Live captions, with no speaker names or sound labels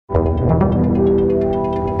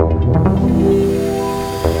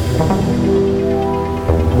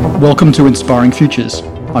Welcome to Inspiring Futures.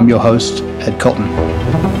 I'm your host, Ed Cotton.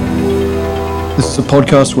 This is a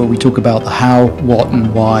podcast where we talk about the how, what,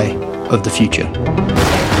 and why of the future.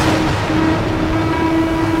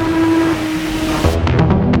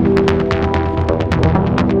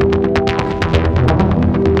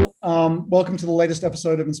 Welcome to the latest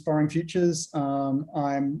episode of Inspiring Futures.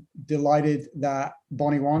 I'm delighted that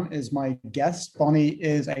Bonnie Wan is my guest. Bonnie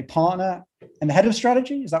is a partner and the head of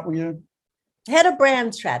strategy. Is that what you're? Head of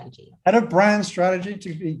brand strategy. Head of brand strategy,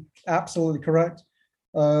 to be absolutely correct,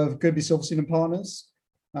 of Goodby Silverstein and Partners,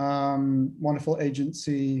 wonderful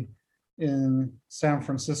agency in San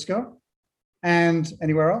Francisco, and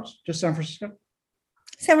anywhere else? Just San Francisco.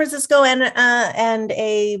 San Francisco and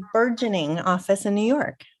a burgeoning office in New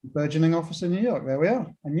York. Burgeoning office in New York. There we are.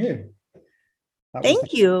 I knew.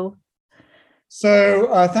 Thank you.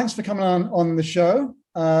 So thanks for coming on the show.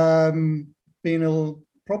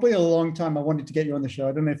 Probably a long time I wanted to get you on the show.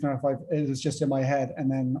 I don't know if it was just in my head, and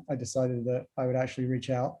then I decided that I would actually reach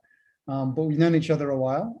out. But we've known each other a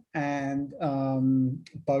while, and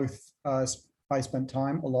both I spent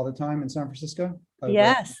a lot of time in San Francisco.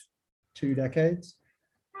 Yes. 2 decades.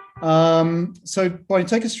 So Bonnie,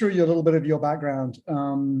 take us through a little bit of your background.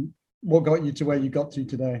 What got you to where you got to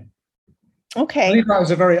today? Okay. I think that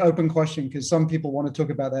was a very open question because some people want to talk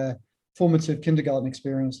about their formative kindergarten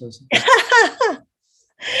experiences.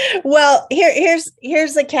 Well,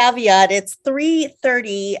 here's a caveat. It's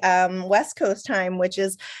 3:30 West Coast time, which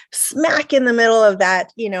is smack in the middle of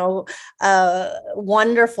that,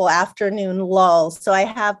 wonderful afternoon lull. So I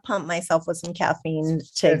have pumped myself with some caffeine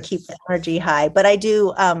to keep the energy high. But I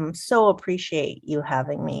do so appreciate you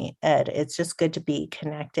having me, Ed. It's just good to be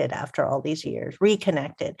connected after all these years,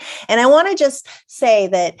 reconnected. And I want to just say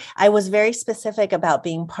that I was very specific about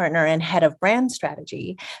being partner and head of brand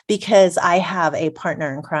strategy because I have a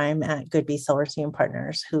partner in crime at Goodby Silverstein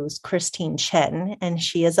Partners, who's Christine Chen, and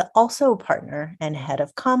she is also a partner and head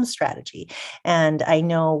of comm strategy. And I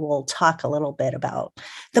know we'll talk a little bit about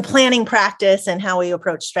the planning practice and how we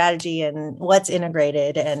approach strategy and what's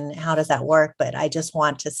integrated and how does that work. But I just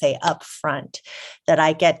want to say up front that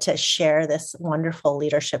I get to share this wonderful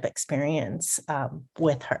leadership experience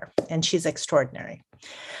with her, and she's extraordinary.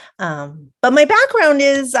 But my background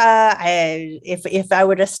is, if I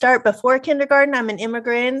were to start before kindergarten, I'm an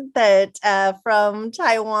immigrant from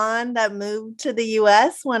Taiwan that moved to the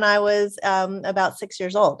U.S. when I was about 6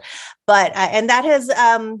 years old. But and that has,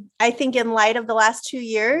 I think, in light of the last 2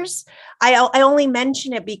 years, I only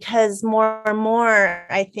mention it because more and more,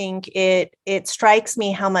 I think it strikes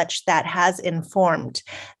me how much that has informed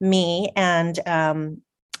me and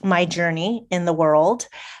my journey in the world.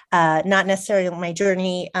 Not necessarily my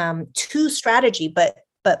journey to strategy, but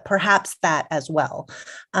perhaps that as well.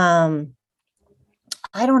 I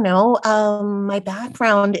don't know. My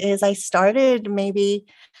background is I started maybe.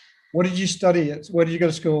 What did you study? Where did you go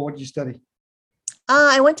to school? What did you study?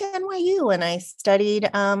 I went to NYU and I studied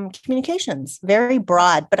communications, very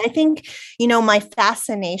broad. But I think, my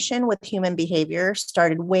fascination with human behavior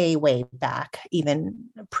started way, way back, even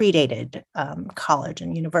predated college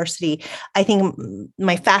and university. I think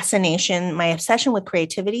my fascination, my obsession with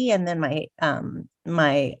creativity, and then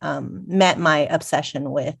met my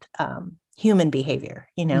obsession with human behavior,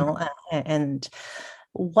 and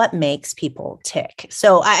what makes people tick.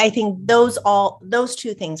 So I think those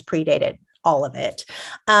two things predated all of it.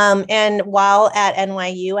 And while at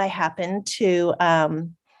NYU, I happened to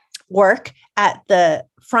work at the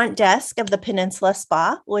front desk of the Peninsula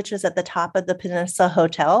Spa, which was at the top of the Peninsula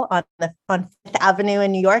Hotel on Fifth Avenue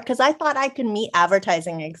in New York, because I thought I could meet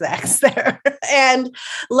advertising execs there. And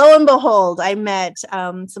lo and behold, I met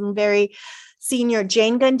some very senior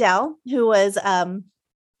Jane Gundel, who was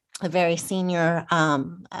a very senior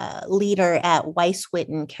leader at Weiss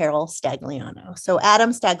Witten, Carol Stagliano. So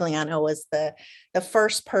Adam Stagliano was the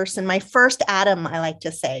first person, my first Adam, I like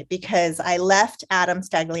to say, because I left Adam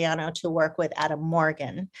Stagliano to work with Adam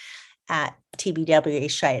Morgan at TBWA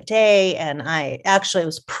Chiat Day. And it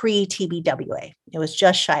was pre-TBWA. It was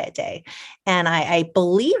just Chiat Day. And I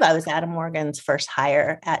believe I was Adam Morgan's first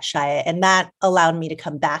hire at Chiat. And that allowed me to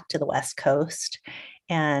come back to the West Coast.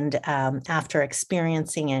 And after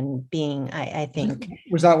experiencing and being, I think.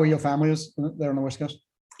 Was that where your family was, there on the West Coast?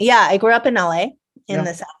 Yeah, I grew up in LA in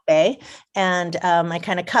the South Bay. And I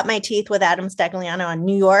kind of cut my teeth with Adam Stagliano on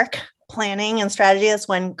New York planning and strategy. That's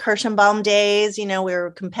when Kirschenbaum days, we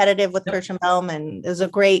were competitive with Kirschenbaum, and there's a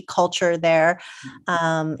great culture there.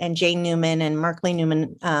 And Jane Newman and Merkley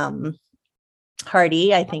Newman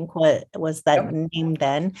Hardy, I think what was that name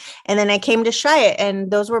then. And then I came to Chiat, and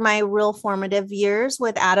those were my real formative years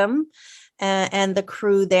with Adam. and the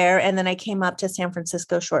crew there. And then I came up to San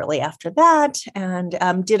Francisco shortly after that and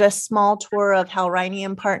did a small tour of Hal Riney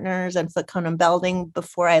and Partners and Foote Cone Belding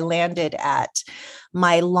before I landed at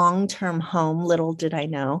my long-term home. Little did I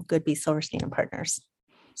know, Goodby Silverstein and Partners.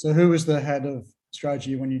 So who was the head of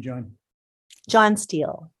strategy when you joined? John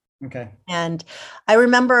Steele. Okay. And I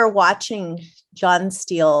remember watching John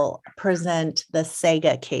Steele present the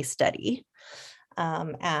Sega case study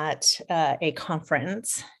at a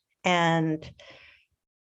conference. And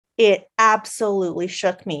it absolutely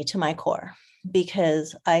shook me to my core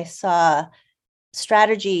because I saw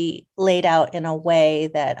strategy laid out in a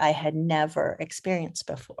way that I had never experienced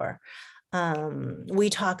before.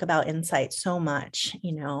 We talk about insight so much,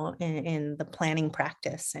 in the planning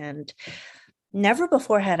practice, and never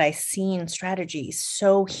before had I seen strategy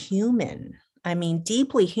so human. I mean,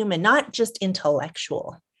 deeply human, not just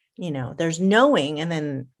intellectual. There's knowing, and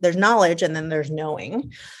then there's knowledge, and then there's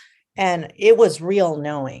knowing. And it was real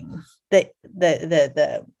knowing that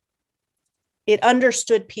it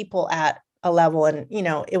understood people at a level. And,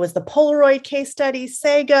 it was the Polaroid case study,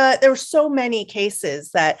 Sega. There were so many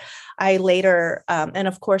cases that I later, and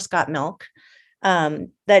of course, Got Milk,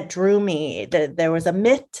 that drew me. There was a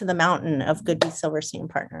myth to the mountain of Goodby Silverstein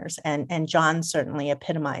Partners. And John certainly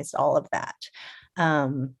epitomized all of that.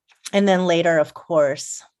 And then later, of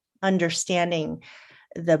course, understanding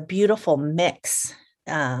the beautiful mix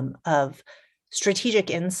of strategic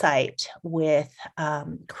insight with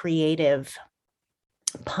creative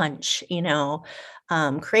punch,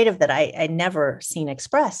 creative that I'd never seen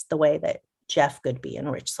expressed the way that Jeff Goodby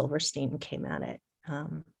and Rich Silverstein came at it.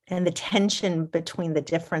 And the tension between the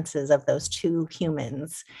differences of those two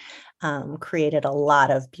humans created a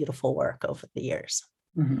lot of beautiful work over the years.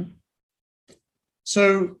 Mm-hmm.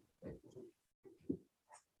 So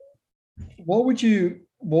what would you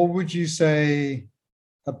say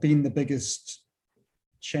have been the biggest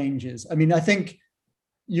changes? I mean, I think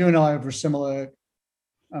you and I are similar.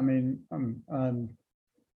 I mean, I'm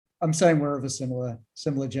saying we're of a similar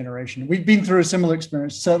generation. We've been through a similar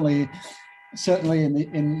experience, certainly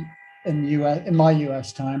in US, in my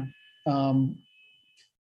US time. And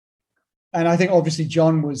I think obviously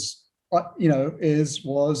John was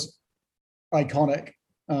iconic.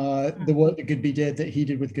 The work that Goodby did, that he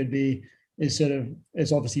did with Goodby, is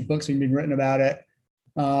obviously books have been written about it.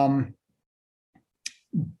 But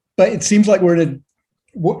it seems like we're in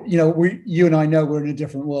you and I know we're in a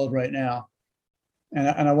different world right now.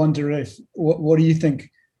 And I wonder if, what do you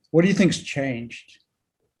think? What do you think's changed?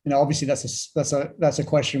 Obviously that's a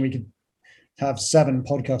question we could have 7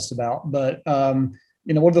 podcasts about, but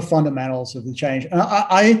what are the fundamentals of the change? And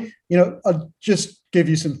I'll just give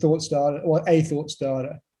you some thought starter, or a thought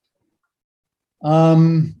starter.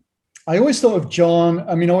 I always thought of John.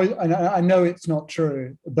 I mean, I know it's not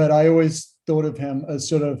true, but I always thought of him as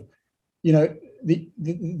sort of,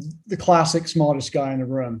 the classic smartest guy in the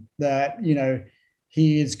room. That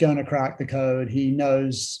he is going to crack the code. He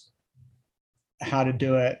knows how to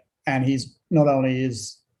do it, and he's not only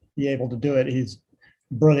is he able to do it, he's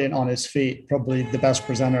brilliant on his feet. Probably the best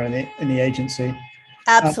presenter in the agency.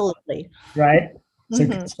 Absolutely. Right. So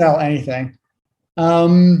can sell anything.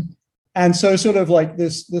 And so sort of like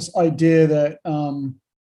this idea that,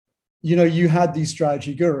 you had these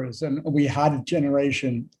strategy gurus, and we had our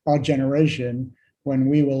generation, when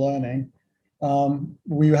we were learning,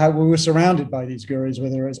 we were surrounded by these gurus,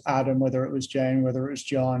 whether it was Adam, whether it was Jane, whether it was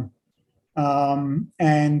John.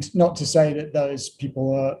 And not to say that those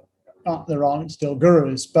people aren't still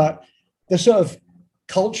gurus, but the sort of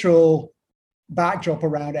cultural backdrop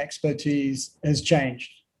around expertise has changed.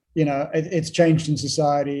 It's changed in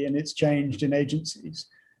society, and it's changed in agencies.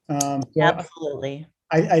 Absolutely.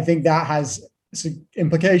 I think that has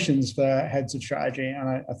implications for heads of strategy, and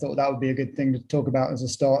I thought that would be a good thing to talk about as a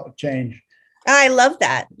start of change. I love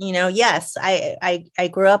that. Yes, I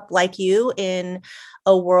grew up like you in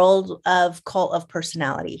a world of cult of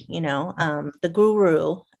personality. The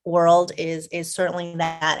guru world is certainly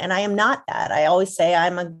that, and I am not that. I always say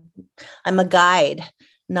I'm a guide,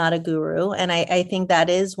 not a guru. And I think that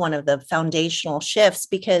is one of the foundational shifts,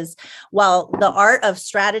 because while the art of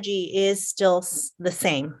strategy is still the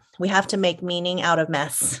same, we have to make meaning out of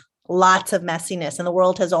mess, lots of messiness. And the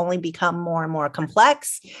world has only become more and more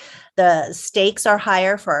complex. The stakes are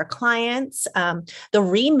higher for our clients. The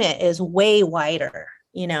remit is way wider,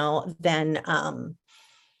 than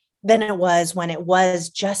it was when it was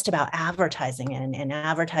just about advertising, and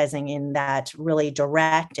advertising in that really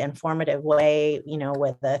direct and formative way,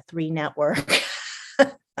 with the 3 network,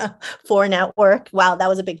 4 network. Wow, that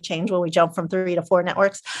was a big change when we jumped from 3 to 4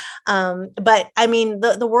 networks. But I mean,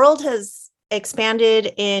 the world has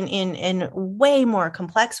expanded in way more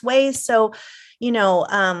complex ways. So,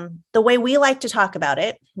 the way we like to talk about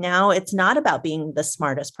it now, it's not about being the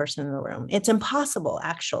smartest person in the room. It's impossible,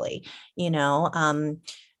 actually.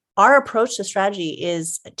 Our approach to strategy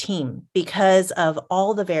is a team because of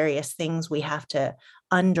all the various things we have to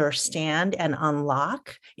understand and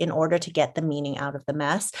unlock in order to get the meaning out of the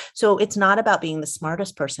mess. So it's not about being the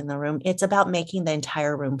smartest person in the room. It's about making the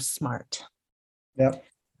entire room smart. Yeah.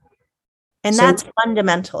 And that's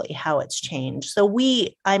fundamentally how it's changed. So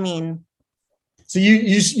so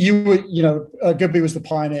you were, Goodby was the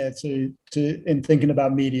pioneer in thinking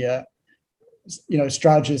about media,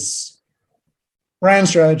 strategists, brand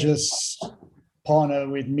strategists partner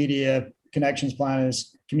with media connections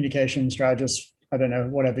planners, communication strategists, I don't know,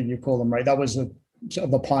 whatever you call them, right? That was a sort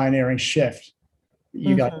of a pioneering shift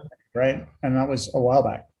you got, right? And that was a while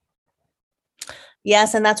back.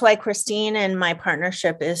 Yes. And that's why Christine and my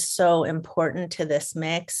partnership is so important to this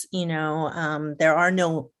mix. There are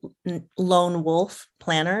no lone wolf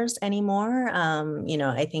planners anymore.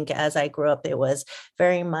 I think as I grew up, it was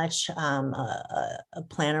very much a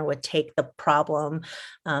planner would take the problem,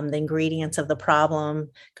 the ingredients of the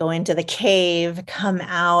problem, go into the cave, come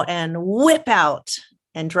out and whip out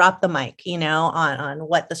and drop the mic, on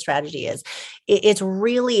what the strategy is. It's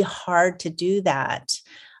really hard to do that.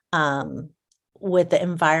 With the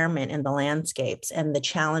environment and the landscapes and the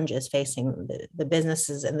challenges facing the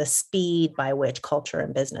businesses and the speed by which culture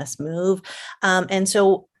and business move. And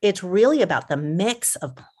so it's really about the mix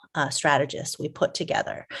of strategists we put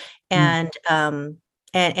together. And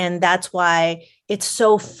that's why it's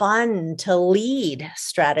so fun to lead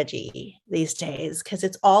strategy these days, because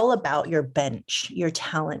it's all about your bench, your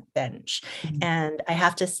talent bench. And I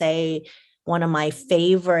have to say, one of my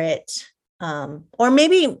favorite or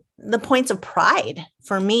maybe the points of pride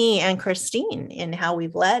for me and Christine in how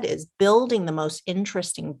we've led is building the most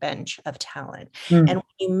interesting bench of talent. And when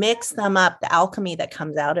you mix them up, the alchemy that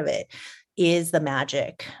comes out of it is the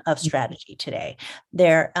magic of strategy today.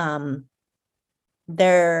 There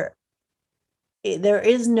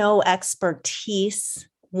is no expertise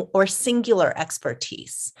or singular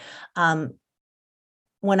expertise.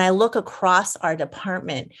 When I look across our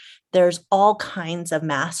department, there's all kinds of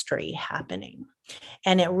mastery happening.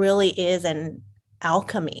 And it really is an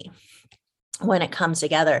alchemy when it comes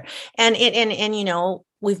together. And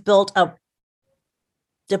we've built a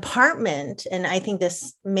department, and I think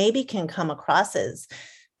this maybe can come across as,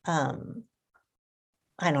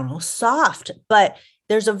 soft, but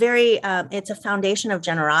there's it's a foundation of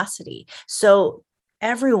generosity. So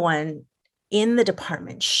everyone in the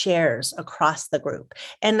department shares across the group.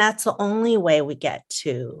 And that's the only way we get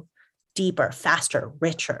to deeper, faster,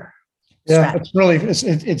 richer. Yeah, strategy.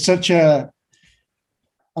 It's such a,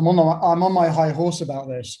 I'm on my high horse about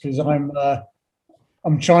this because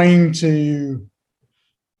I'm trying to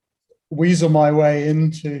weasel my way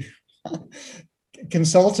into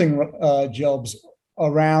consulting jobs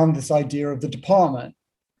around this idea of the department.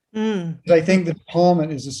 I think the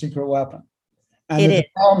department is a secret weapon. And the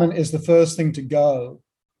department is the first thing to go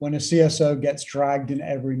when a CSO gets dragged in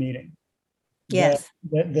every meeting. Yes.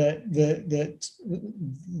 The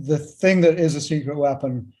thing that is a secret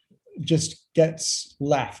weapon just gets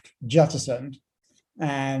left, jettisoned,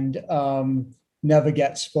 and never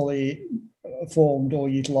gets fully formed or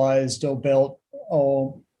utilized or built,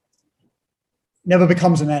 or never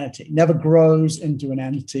becomes an entity, never grows into an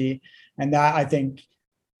entity. And that, I think,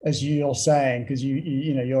 as you're saying, because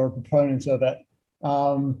you're a proponent of it,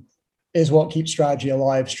 is what keeps strategy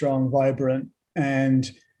alive, strong, vibrant. And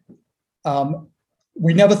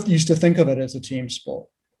we never used to think of it as a team sport.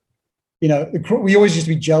 We always used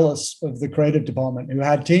to be jealous of the creative department who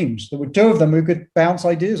had teams. There were two of them who could bounce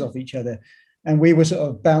ideas off each other, and we were sort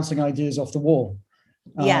of bouncing ideas off the wall.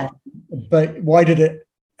 Yeah. But why did it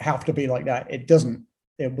have to be like that? It doesn't.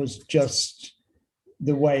 It was just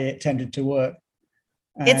the way it tended to work.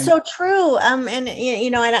 It's so true. And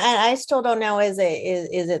I still don't know, is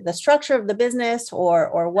it the structure of the business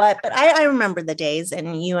or what, but I remember the days,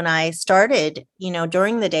 and you and I started,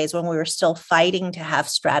 during the days when we were still fighting to have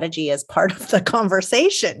strategy as part of the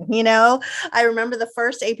conversation. I remember the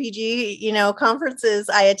first APG, conferences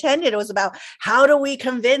I attended, it was about how do we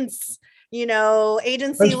convince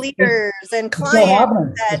agency leaders and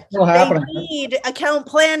clients that they need account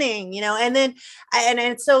planning, and then, and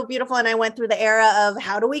it's so beautiful. And I went through the era of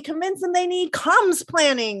how do we convince them they need comms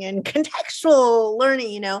planning and contextual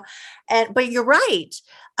learning, but you're right.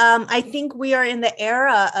 I think we are in the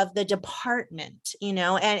era of the department,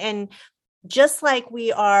 and just like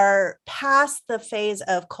we are past the phase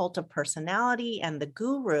of cult of personality and the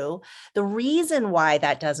guru, the reason why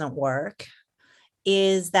that doesn't work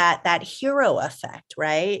is that hero effect,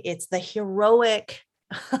 right? It's the heroic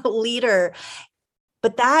leader,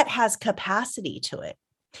 but that has capacity to it.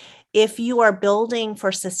 If you are building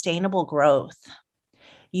for sustainable growth,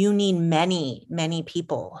 you need many, many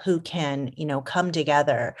people who can, come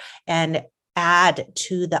together and add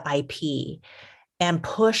to the IP and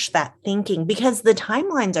push that thinking, because the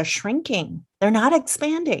timelines are shrinking. They're not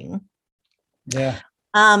expanding. Yeah.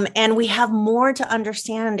 And we have more to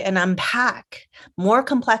understand and unpack, more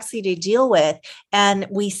complexity to deal with. And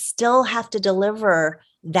we still have to deliver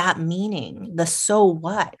that meaning, the so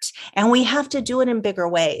what, and we have to do it in bigger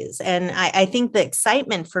ways. And I think the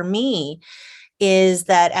excitement for me is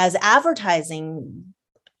that as advertising,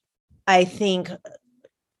 I think,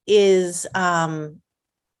 is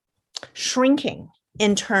shrinking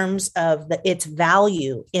in terms of its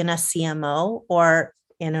value in a CMO or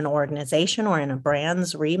in an organization or in a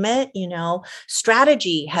brand's remit,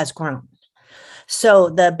 strategy has grown. So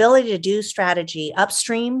the ability to do strategy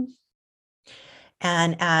upstream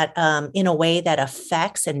and in a way that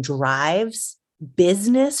affects and drives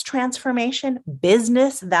business transformation,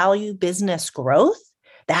 business value, business growth,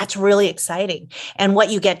 that's really exciting. And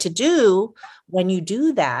what you get to do when you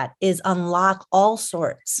do that is unlock all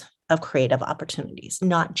sorts of creative opportunities,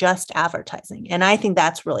 not just advertising. And I think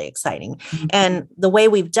that's really exciting. Mm-hmm. And the way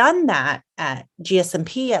we've done that at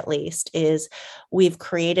GSMP, at least, is we've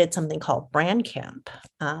created something called Brand Camp,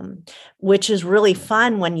 which is really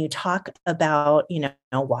fun when you talk about,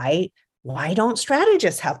 why don't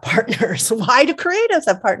strategists have partners? Why do creatives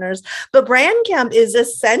have partners? But Brand Camp is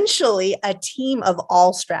essentially a team of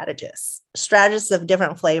all strategists of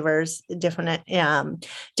different flavors, different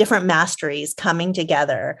masteries coming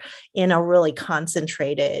together in a really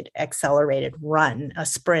concentrated, accelerated run, a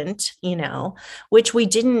sprint, which we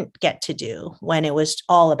didn't get to do when it was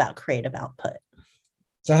all about creative output.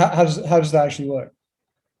 So how does that actually work?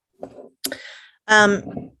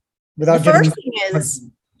 Without the first thing is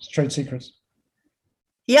trade secrets.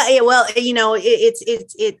 Yeah. Well,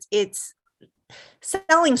 it's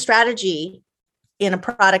selling strategy in a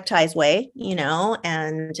productized way,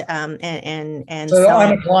 and so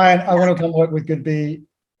I'm a client. I want to come work with GoodBee,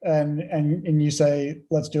 and you say,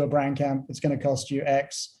 let's do a brand camp. It's going to cost you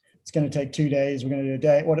X. It's going to take 2 days. We're going to do a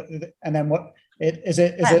day. And then what? Is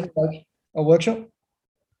it like a workshop?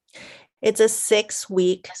 It's a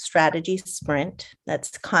 6-week strategy sprint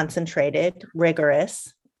that's concentrated,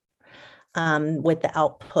 rigorous, with the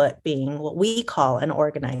output being what we call an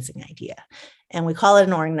organizing idea. And we call it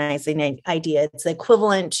an organizing idea. It's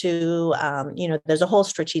equivalent to, there's a whole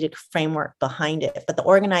strategic framework behind it, but the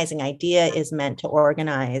organizing idea is meant to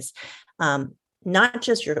organize not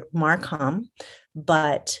just your Marcom,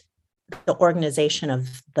 but the organization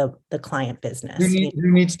of the client business.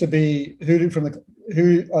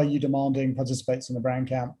 Who are you demanding participates in the brand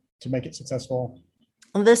camp to make it successful?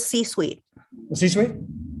 The C-suite. The C-suite?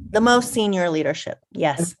 The most senior leadership,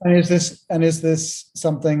 yes. And is this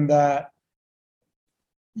something that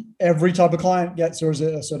every type of client gets, or is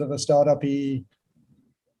it a sort of a startup-y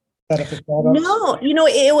benefit startups? No,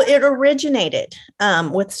 it originated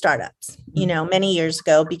with startups, many years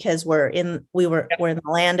ago, because we're in the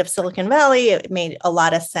land of Silicon Valley. It made a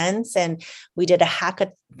lot of sense. And we did a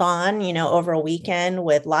hackathon, over a weekend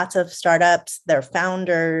with lots of startups, their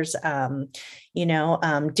founders,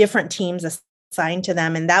 different teams assigned to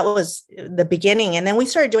them. And that was the beginning. And then we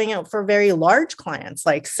started doing it for very large clients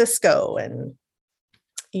like Cisco and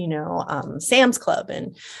Sam's Club.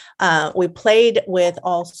 And we played with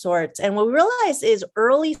all sorts. And what we realized is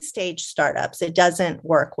early stage startups, it doesn't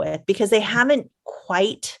work with, because they haven't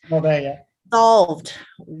quite solved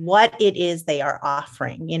what it is they are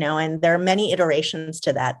offering, and there are many iterations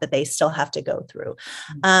to that they still have to go through.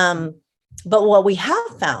 But what we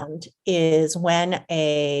have found is when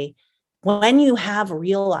you have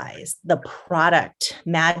realized the product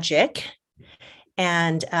magic,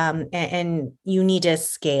 and you need to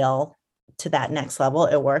scale to that next level,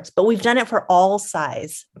 it works. But we've done it for all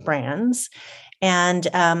size brands. And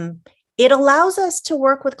it allows us to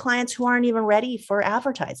work with clients who aren't even ready for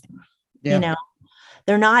advertising. Yeah.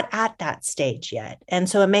 They're not at that stage yet. And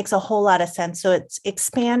so it makes a whole lot of sense. So it's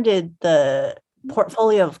expanded the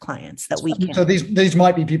portfolio of clients that we can. So these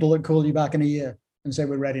might be people that call you back in a year and say,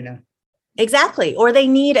 we're ready now. Exactly. Or they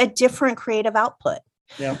need a different creative output.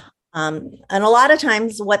 Yeah. And a lot of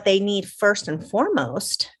times what they need first and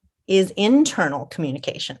foremost is internal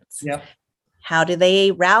communications. Yeah. How do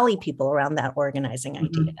they rally people around that organizing idea?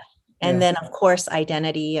 Mm-hmm. And then, of course,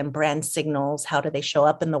 identity and brand signals. How do they show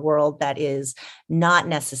up in the world that is not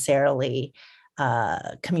necessarily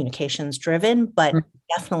communications driven, but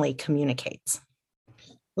definitely communicates?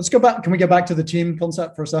 let's go back. Can we go back to the team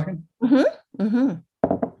concept for a second? Mm-hmm. Mm-hmm.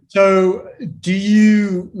 So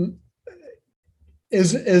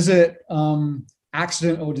is it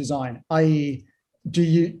accident or design? I.e., did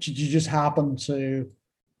you just happen to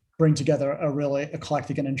bring together a really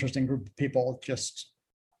eclectic and interesting group of people just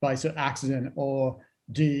by accident, or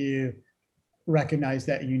do you recognize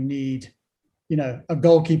that you need, a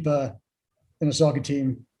goalkeeper in a soccer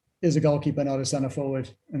team is a goalkeeper, not a center forward,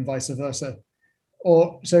 and vice versa?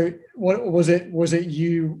 Or so what was it? Was it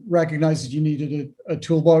you recognized that you needed a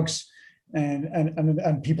toolbox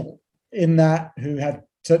and people in that who had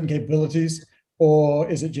certain capabilities, or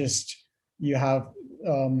is it just you have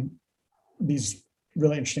these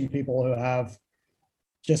really interesting people who have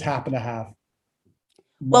just happen to have?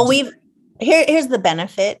 Well, here's the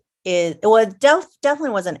benefit is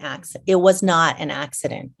definitely was an accident. It was not an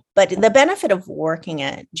accident, but the benefit of working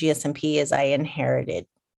at GSMP is I inherited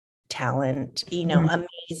talent,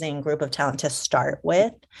 amazing group of talent to start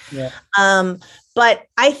with. Yeah. But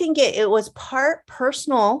I think it was part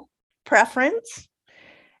personal preference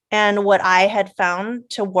and what I had found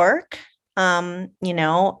to work, in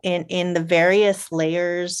the various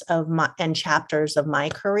layers of and chapters of my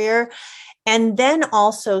career. And then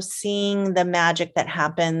also seeing the magic that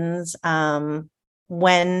happens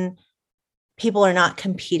when people are not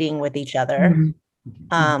competing with each other.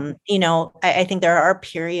 Mm-hmm. I think there are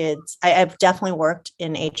periods, I've definitely worked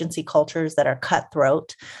in agency cultures that are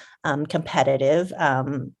cutthroat, competitive,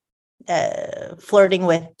 flirting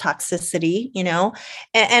with toxicity,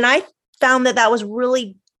 and I found that was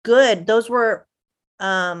really good. Those were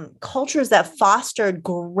cultures that fostered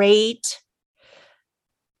great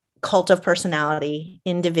cult of personality,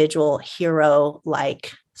 individual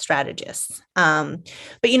hero-like strategists. But,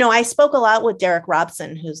 I spoke a lot with Derek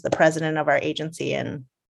Robson, who's the president of our agency, and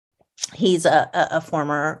he's a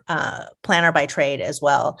former planner by trade as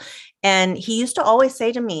well. And he used to always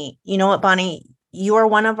say to me, you know what, Bonnie, you are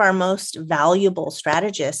one of our most valuable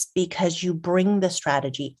strategists because you bring the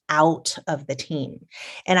strategy out of the team.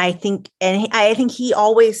 And I think he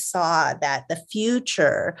always saw that the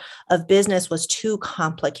future of business was too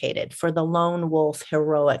complicated for the lone wolf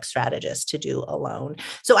heroic strategist to do alone.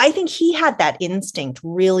 So I think he had that instinct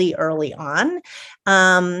really early on.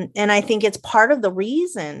 And I think it's part of the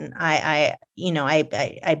reason I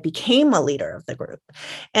became a leader of the group.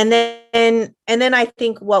 And then I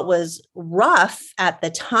think what was rough at the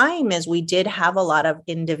time is we did have a lot of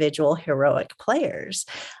individual heroic players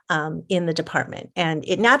in the department, and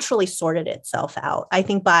it naturally sorted itself out. I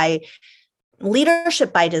think by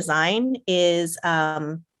leadership by design is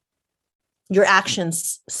your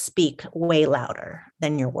actions speak way louder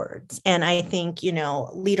than your words. And I think,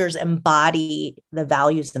 leaders embody the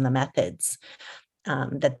values and the methods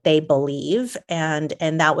that they believe. And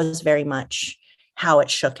that was very much how it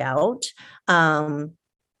shook out.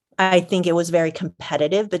 I think it was very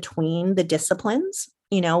competitive between the disciplines,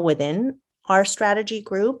 within our strategy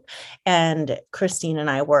group. And Christine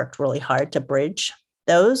and I worked really hard to bridge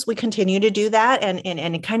those. We continue to do that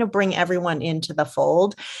and kind of bring everyone into the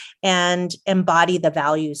fold and embody the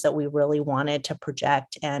values that we really wanted to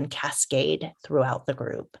project and cascade throughout the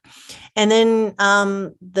group. And then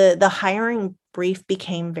the hiring brief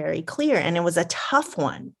became very clear, and it was a tough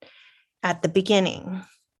one at the beginning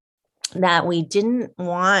that we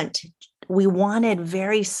wanted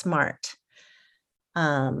very smart,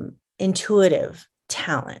 intuitive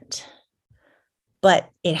talent, but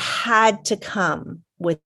it had to come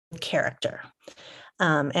with character.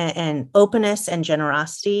 And openness and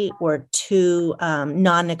generosity were two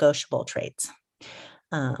non-negotiable traits.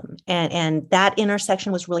 And that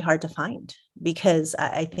intersection was really hard to find because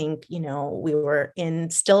I think, we were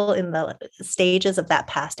still in the stages of that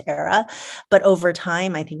past era, but over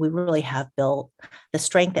time, I think we really have built the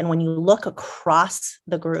strength. And when you look across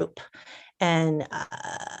the group, and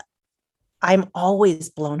I'm always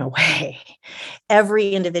blown away.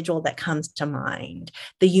 Every individual that comes to mind,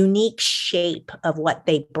 the unique shape of what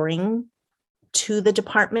they bring to the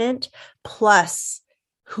department, plus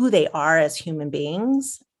who they are as human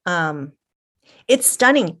beings. It's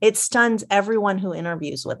stunning. It stuns everyone who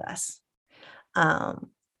interviews with us.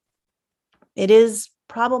 It is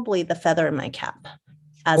probably the feather in my cap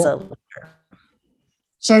as a leader.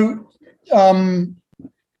 So,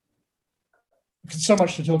 so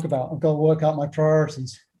much to talk about. I've got to work out my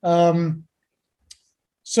priorities. So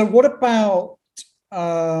what about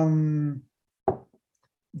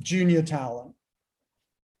junior talent?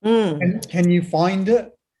 Can you find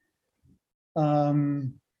it?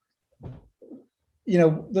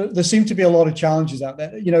 There seem to be a lot of challenges out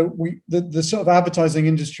there. The sort of advertising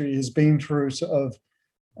industry has been through sort of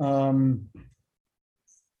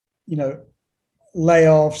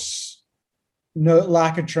layoffs, no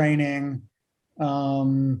lack of training,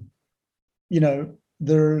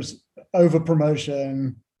 there's over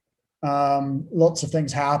promotion, lots of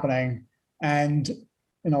things happening. And,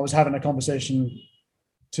 I was having a conversation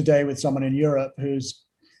today with someone in Europe who's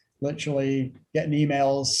literally getting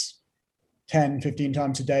emails 10, 15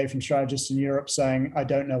 times a day from strategists in Europe saying, I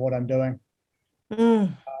don't know what I'm doing.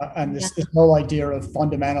 And this whole idea of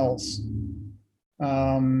fundamentals,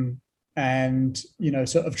 and,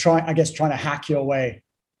 sort of trying to hack your way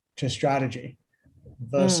to strategy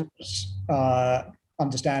versus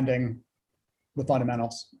understanding the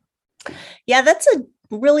fundamentals. Yeah, that's a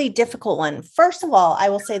really difficult one. First of all, I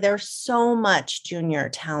will say there's so much junior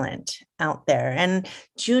talent out there, and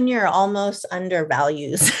junior almost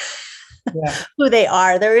undervalues who they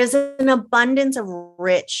are. There is an abundance of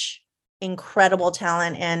rich, incredible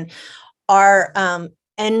talent, and our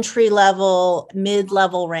entry level,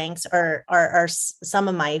 mid-level ranks are some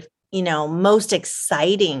of my, most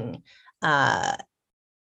exciting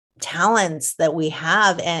talents that we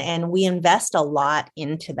have, and we invest a lot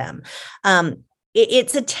into them.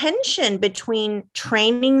 It's a tension between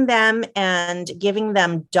training them and giving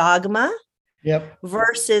them dogma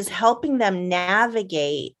versus helping them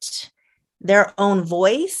navigate their own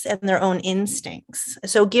voice and their own instincts.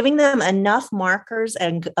 So giving them enough markers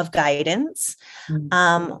of guidance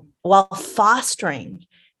while fostering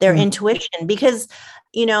their intuition, because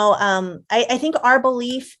I think our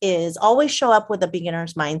belief is always show up with a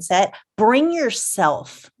beginner's mindset,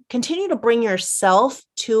 continue to bring yourself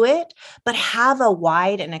to it, but have a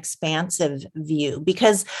wide and expansive view,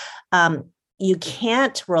 because you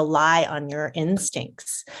can't rely on your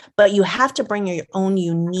instincts, but you have to bring your own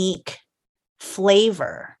unique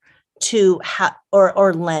flavor to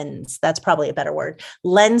or lens, that's probably a better word,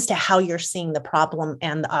 lens to how you're seeing the problem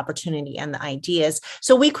and the opportunity and the ideas.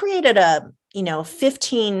 So we created a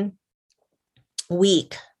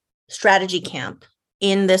 15-week strategy camp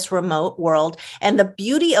in this remote world. And the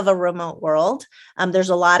beauty of a remote world, there's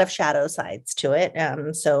a lot of shadow sides to it.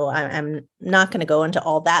 So I'm not going to go into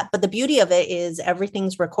all that, but the beauty of it is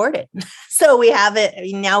everything's recorded. So we have it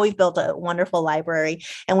now. We've built a wonderful library,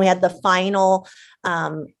 and we had the final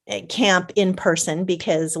camp in person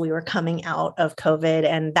because we were coming out of COVID,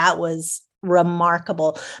 and that was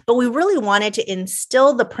remarkable. But we really wanted to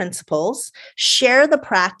instill the principles, share the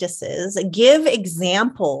practices, give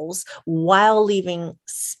examples while leaving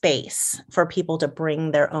space for people to bring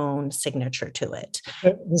their own signature to it.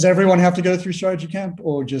 Does everyone have to go through strategy camp,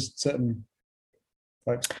 or just certain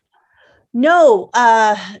folks? No,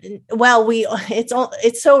 well,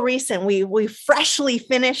 it's so recent. We freshly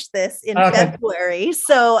finished this in February.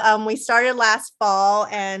 So we started last fall,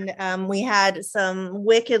 and we had some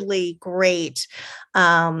wickedly great,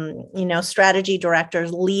 strategy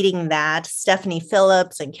directors leading that. Stephanie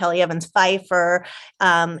Phillips and Kelly Evans Pfeiffer,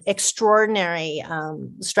 extraordinary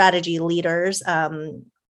strategy leaders.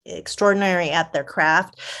 Extraordinary at their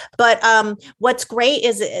craft. But what's great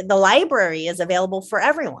is the library is available for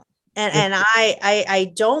everyone. And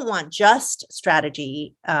I don't want just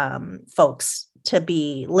strategy folks to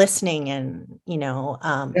be listening and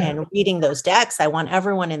reading those decks. I want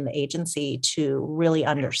everyone in the agency to really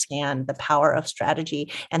understand the power of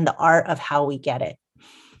strategy and the art of how we get it.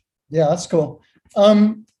 Yeah, that's cool.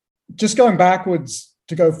 Just going backwards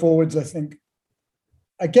to go forwards,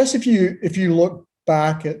 I guess if you look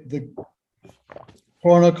back at the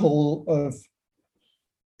chronicle of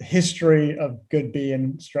history of Goodby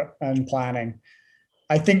and planning,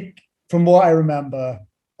 I think from what I remember,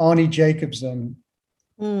 Arnie Jacobson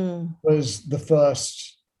was the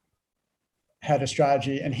first head of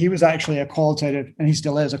strategy, and he was actually a qualitative, and he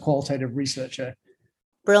still is a qualitative researcher.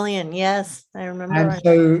 Brilliant. Yes, I remember. And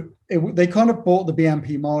so they kind of bought the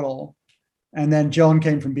BMP model, and then John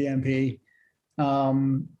came from BMP.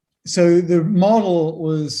 So the model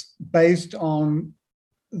was based on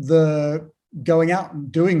the going out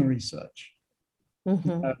and doing research.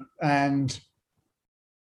 And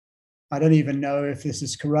I don't even know if this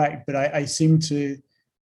is correct, but I seem to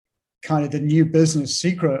kind of, the new business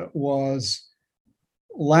secret was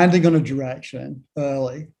landing on a direction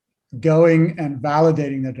early, going and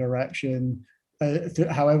validating the direction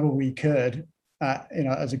however we could,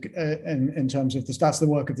 in terms of this. That's the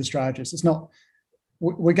work of the strategist. It's not,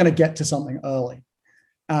 we're going to get to something early,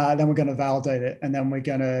 then we're going to validate it, and then we're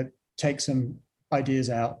going to take some ideas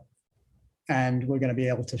out, and we're going to be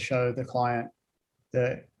able to show the client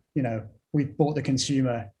that, we've brought the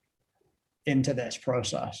consumer into this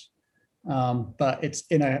process. But it's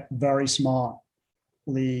in a very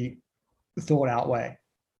smartly thought out way.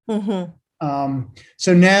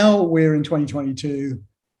 So now we're in 2022.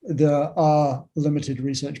 there are limited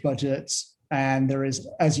research budgets, and there is,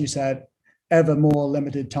 as you said, ever more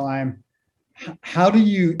limited time. How do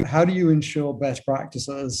you ensure best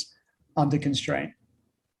practices under constraint?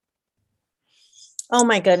 Oh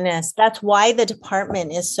my goodness, that's why the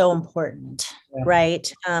department is so important, Yeah.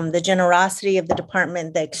 right? The generosity of the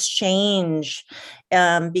department, the exchange,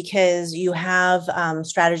 because you have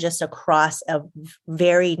strategists across a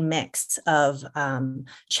varied mix of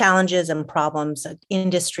challenges and problems,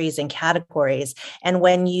 industries and categories. And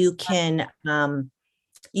when you can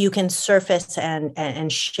surface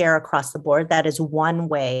and share across the board, that is one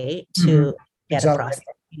way to get Exactly. across it.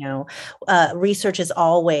 Research is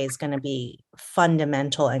always going to be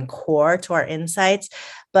fundamental and core to our insights,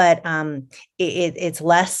 but it's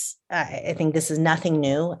less. I think this is nothing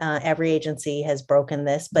new. Every agency has broken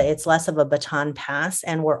this, but it's less of a baton pass,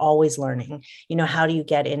 and we're always learning. How do you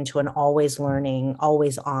get into an always learning,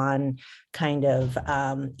 always on kind of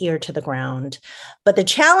ear to the ground? But the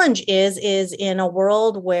challenge is in a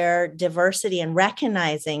world where diversity and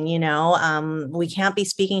recognizing, we can't be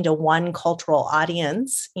speaking to one cultural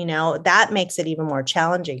audience. That makes it even more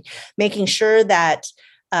challenging. Making sure that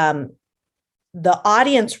the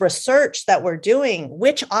audience research that we're doing,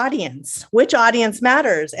 which audience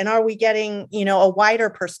matters, and are we getting a wider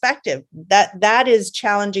perspective? That is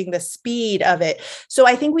challenging the speed of it. So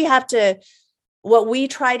I think what we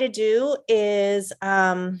try to do is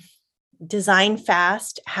design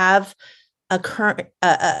fast, have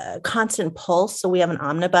a constant pulse. So we have an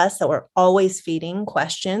omnibus that we're always feeding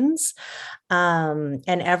questions. And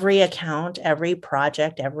every account, every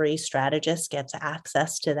project, every strategist gets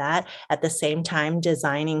access to that. At the same time,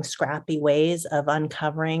 designing scrappy ways of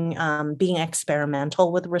uncovering, being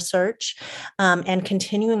experimental with research, and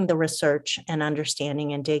continuing the research and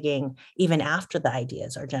understanding and digging even after the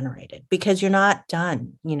ideas are generated, because you're not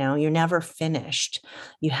done. You're never finished.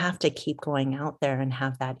 You have to keep going out there and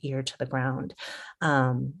have that ear to the ground.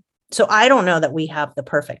 So I don't know that we have the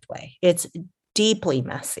perfect way. It's deeply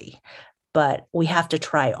messy, but we have to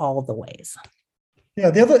try all the ways. Yeah,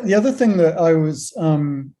 the other thing that I was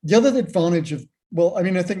the other advantage of, well, I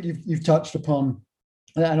mean, I think you've touched upon,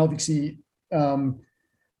 and obviously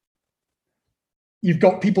you've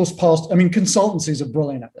got people's past. I mean, consultancies are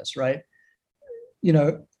brilliant at this, right?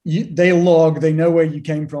 They log, they know where you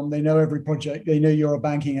came from, they know every project, they know you're a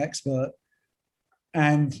banking expert,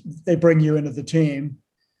 and they bring you into the team.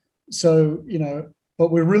 So, but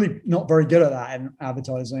we're really not very good at that in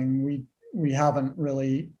advertising. We haven't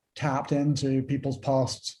really tapped into people's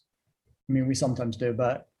past. I mean, we sometimes do,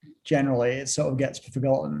 but generally it sort of gets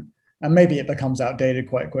forgotten, and maybe it becomes outdated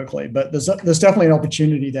quite quickly. But there's definitely an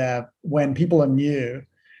opportunity there when people are new.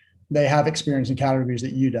 They have experience in categories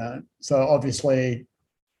that you don't. So obviously,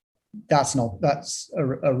 that's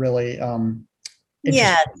a really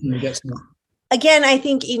interesting to get some. Again, I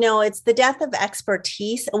think, it's the death of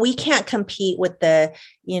expertise. We can't compete with the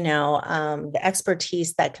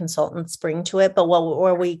expertise that consultants bring to it, but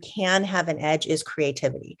where we can have an edge is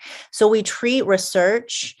creativity. So we treat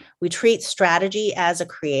strategy as a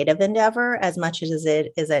creative endeavor as much as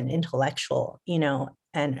it is an intellectual,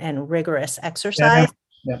 and rigorous exercise.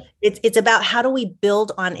 Yeah. It's about how do we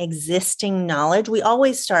build on existing knowledge. We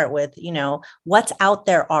always start with, what's out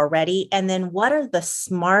there already, and then what are the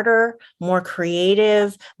smarter, more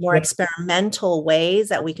creative, more experimental ways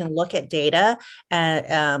that we can look at data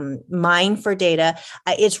and mine for data.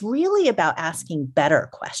 It's really about asking better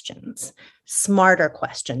questions, smarter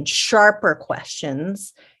questions, sharper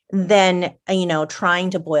questions than,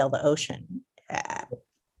 trying to boil the ocean. Yeah,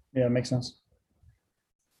 it makes sense.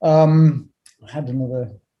 I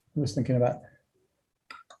was thinking about,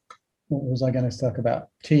 what was I going to talk about?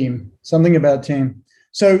 Something about team.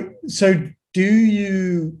 So do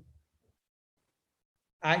you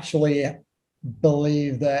actually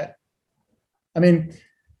believe that, I mean,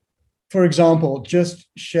 for example, just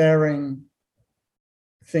sharing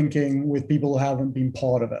thinking with people who haven't been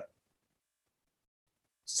part of it?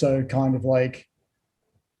 So kind of like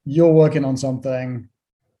you're working on something,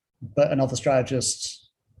 but another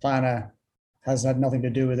strategist, planner has had nothing to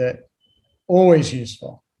do with it. Always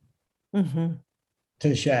useful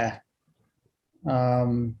to share. I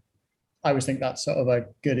always think that's sort of a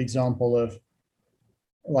good example of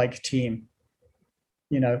like team,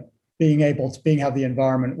 being have the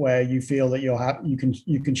environment where you feel that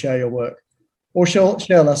you can share your work, or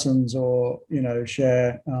share lessons, or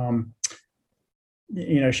share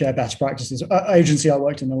share best practices. Agency I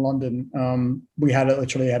worked in London, we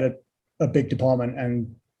literally had a big department,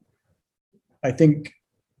 and I think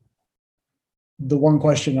the one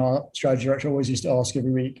question our strategy director always used to ask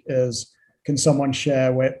every week is, can someone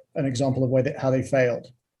share an example of how they failed?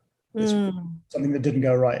 something that didn't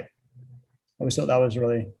go right. I always thought that was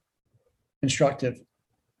really instructive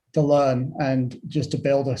to learn and just to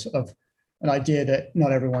build of an idea that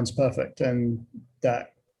not everyone's perfect and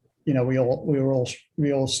that we all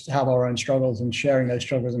have our own struggles, and sharing those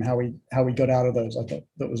struggles and how we got out of those. I thought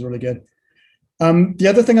that was really good. The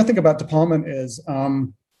other thing I think about department is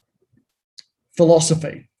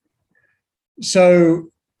philosophy.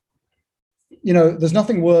 So, there's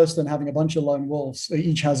nothing worse than having a bunch of lone wolves.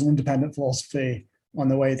 Each has an independent philosophy on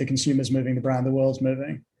the way the consumer's moving, the brand, the world's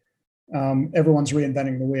moving. Everyone's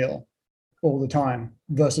reinventing the wheel all the time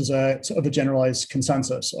versus a sort of a generalized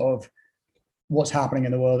consensus of what's happening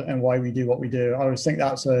in the world and why we do what we do. I always think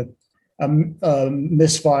that's a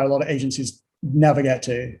misfire a lot of agencies never get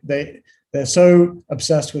to. They're so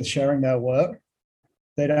obsessed with sharing their work,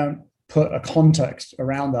 they don't put a context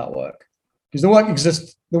around that work, because the work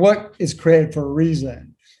exists. The work is created for a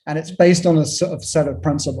reason, and it's based on a sort of set of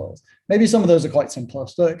principles. Maybe some of those are quite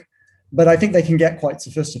simplistic, but I think they can get quite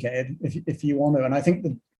sophisticated if you want to. And I think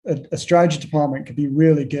a strategy department could be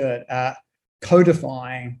really good at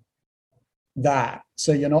codifying that,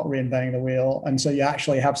 so you're not reinventing the wheel, and so you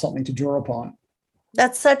actually have something to draw upon.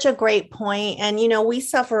 That's such a great point. And, we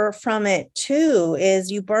suffer from it too, is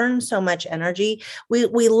you burn so much energy.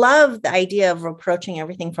 We love the idea of approaching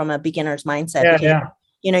everything from a beginner's mindset. Yeah.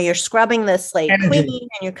 You're scrubbing the slate Energy. clean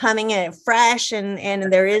and you're coming in fresh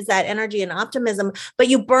and there is that energy and optimism, but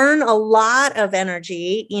you burn a lot of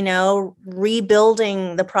energy,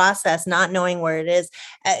 rebuilding the process, not knowing where it is.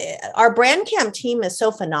 Our BrandCamp team is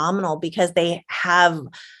so phenomenal because they have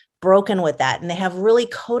broken with that and they have really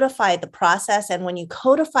codified the process. And when you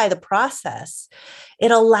codify the process, it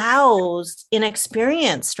allows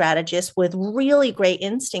inexperienced strategists with really great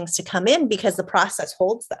instincts to come in, because the process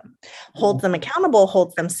holds them accountable,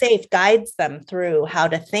 holds them safe, guides them through how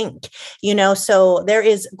to think, so there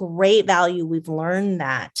is great value. We've learned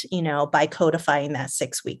that, by codifying that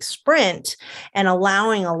 6-week sprint and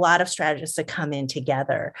allowing a lot of strategists to come in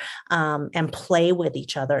together and play with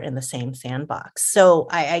each other in the same sandbox. So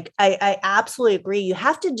I absolutely agree. You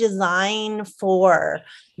have to design for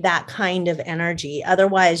that kind of energy.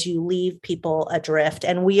 Otherwise, you leave people adrift.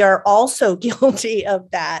 And we are also guilty of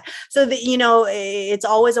that. So that, it's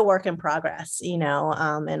always a work in progress,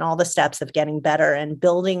 and all the steps of getting better and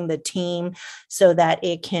building the team so that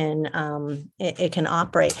it can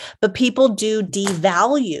operate. But people do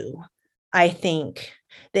devalue, I think,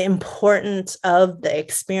 the importance of the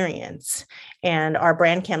experience. And our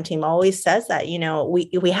BrandCamp team always says that,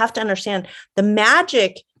 we have to understand the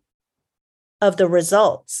magic of the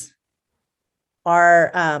results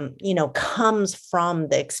are, comes from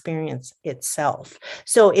the experience itself.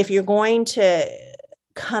 So if you're going to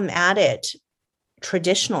come at it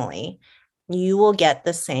traditionally, you will get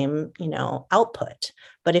the same, output.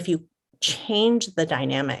 But if you change the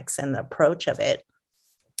dynamics and the approach of it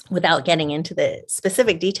without getting into the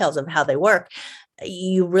specific details of how they work,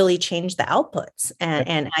 you really change the outputs.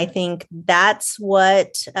 And I think that's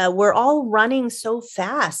what we're all running so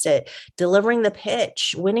fast at: delivering the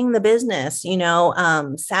pitch, winning the business,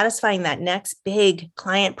 satisfying that next big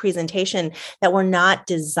client presentation, that we're not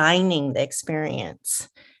designing the experience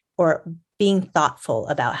or being thoughtful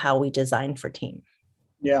about how we design for team.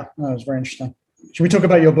 Yeah, that was very interesting. Should we talk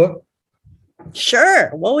about your book?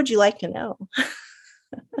 Sure. What would you like to know?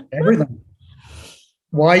 Everything.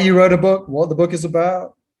 Why you wrote a book, what the book is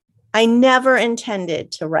about. I never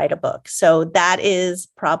intended to write a book. So that is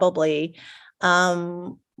probably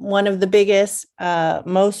one of the biggest,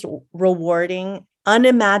 most rewarding,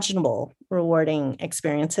 unimaginable rewarding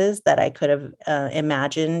experiences that I could have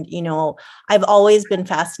imagined. I've always been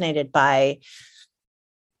fascinated by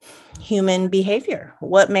human behavior,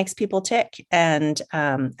 what makes people tick. And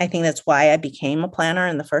I think that's why I became a planner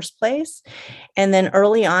in the first place. And then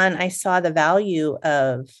early on, I saw the value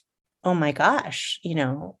of, oh my gosh,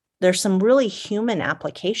 there's some really human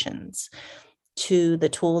applications to the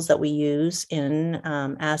tools that we use in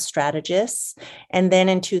as strategists. And then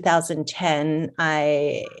in 2010,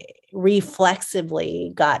 I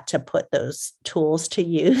reflexively got to put those tools to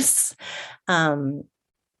use.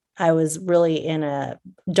 I was really in a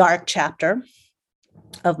dark chapter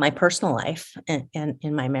of my personal life and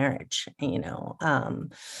in my marriage,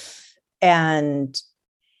 and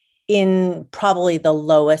in probably the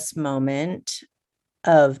lowest moment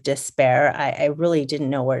of despair, I really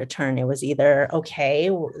didn't know where to turn. It was either,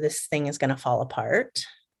 okay, this thing is going to fall apart,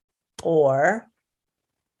 or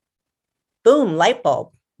boom, light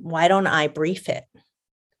bulb. Why don't I brief it?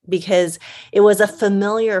 Because it was a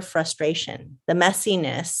familiar frustration. The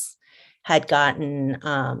messiness had gotten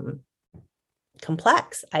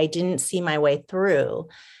complex. I didn't see my way through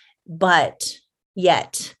But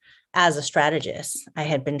yet, as a strategist, I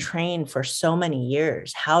had been trained for so many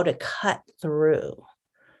years how to cut through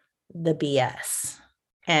the BS.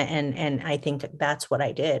 And I think that's what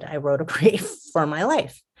I did. I wrote a brief for my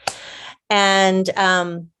life. And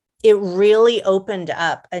it really opened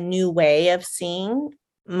up a new way of seeing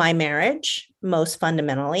my marriage, most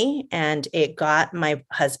fundamentally. And it got my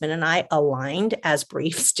husband and I aligned, as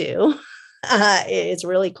briefs do. It's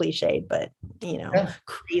really cliched, but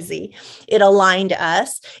crazy. It aligned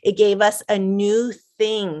us. It gave us a new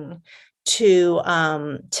thing to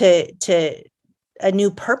a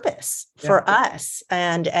new purpose for us.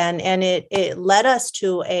 And it led us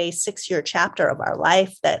to a 6-year chapter of our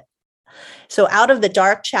life so out of the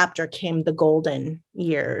dark chapter came the golden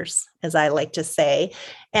years, as I like to say.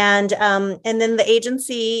 And then the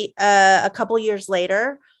agency, a couple years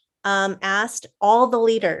later, asked all the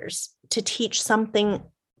leaders to teach something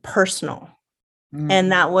personal.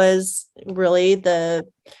 And that was really the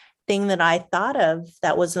thing that I thought of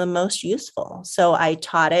that was the most useful. So I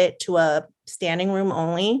taught it to a standing room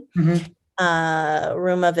only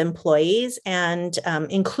room of employees, and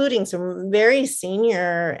including some very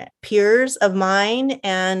senior peers of mine.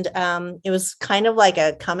 And it was kind of like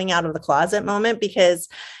a coming out of the closet moment because,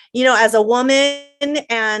 as a woman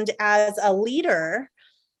and as a leader,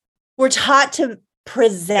 we're taught to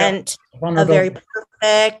present a very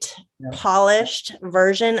perfect, polished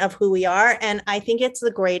version of who we are. And I think it's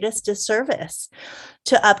the greatest disservice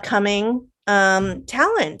to upcoming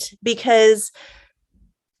talent, because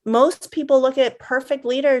most people look at perfect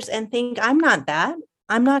leaders and think, I'm not that.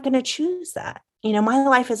 I'm not going to choose that. My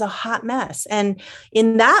life is a hot mess. And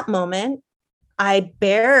in that moment, I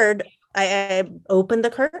opened the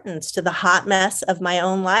curtains to the hot mess of my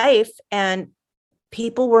own life, and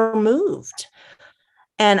people were moved.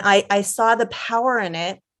 And I saw the power in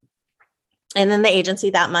it. And then the agency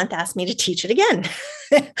that month asked me to teach it again.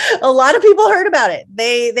 A lot of people heard about it.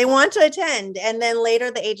 They want to attend. And then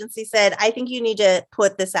later the agency said, I think you need to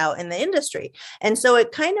put this out in the industry. And so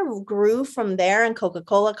it kind of grew from there, and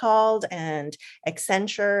Coca-Cola called, and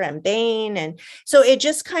Accenture and Bain. And so it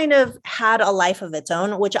just kind of had a life of its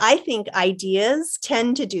own, which I think ideas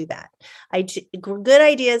tend to do that. Good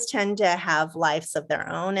ideas tend to have lives of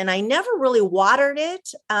their own. And I never really watered it.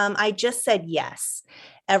 I just said yes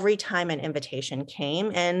every time an invitation came.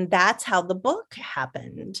 And that's how the book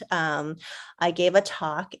happened. I gave a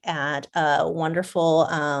talk at a wonderful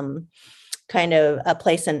kind of a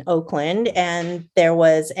place in Oakland, and there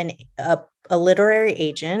was a literary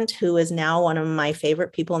agent who is now one of my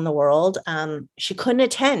favorite people in the world. She couldn't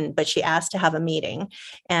attend, but she asked to have a meeting.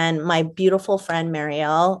 And my beautiful friend,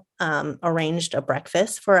 Marielle, arranged a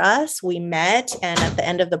breakfast for us. We met, and at the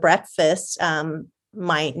end of the breakfast,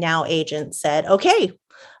 my now agent said, okay,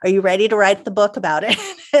 are you ready to write the book about it?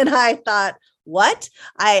 And I thought, what?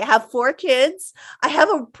 I have 4 kids. I have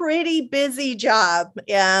a pretty busy job.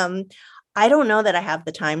 I don't know that I have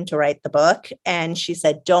the time to write the book. And she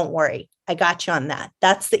said, don't worry, I got you on that.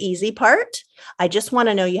 That's the easy part. I just want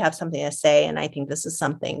to know you have something to say. And I think this is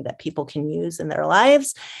something that people can use in their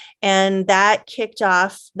lives. And that kicked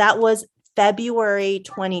off, that was February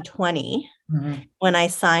 2020, when I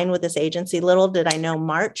signed with this agency. Little did I know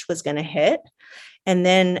March was going to hit. And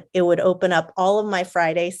then it would open up all of my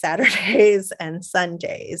Fridays, Saturdays, and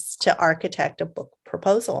Sundays to architect a book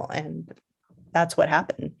proposal. And that's what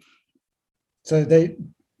happened. So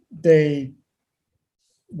they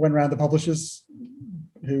went around the publishers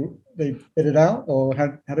who they bid it out, or how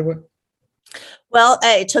did it work? Well,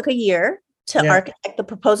 it took a year to architect the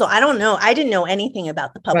proposal. I don't know. I didn't know anything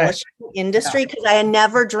about the publishing industry because I had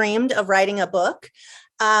never dreamed of writing a book.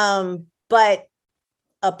 But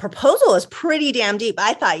a proposal is pretty damn deep.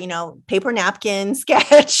 I thought, paper napkin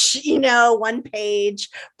sketch, 1-page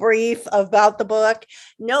brief about the book.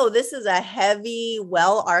 No, this is a heavy,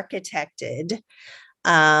 well-architected.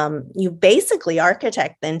 You basically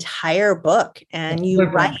architect the entire book, and you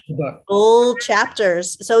write full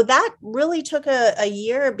chapters. So that really took a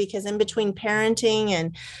year, because in between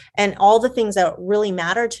parenting and all the things that really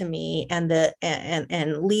matter to me,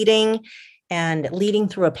 and leading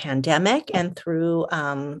through a pandemic, and through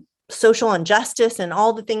social injustice and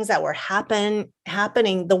all the things that were happening,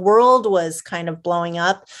 the world was kind of blowing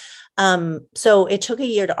up. So it took a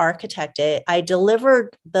year to architect it. I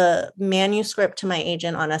delivered the manuscript to my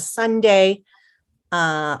agent on a Sunday.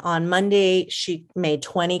 On Monday, she made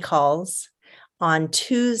 20 calls. On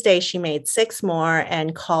Tuesday, she made 6 more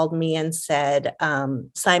and called me and said,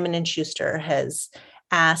 Simon & Schuster has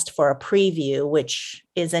asked for a preview, which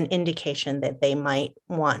is an indication that they might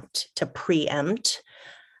want to preempt,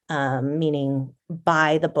 meaning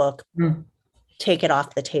buy the book take it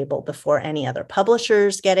off the table before any other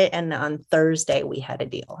publishers get it. And on Thursday we had a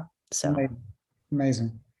deal. So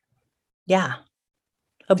amazing. Yeah.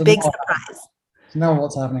 A So big now, surprise. so now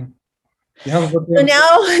what's happening? You have a good So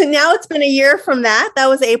now it's been a year from that. That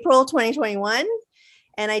was April 2021.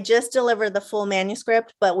 And I just delivered the full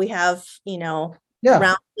manuscript, but we have, rounds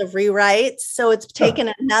of rewrites. So it's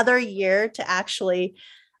taken another year to actually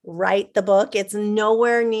write the book. It's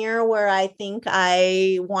nowhere near where I think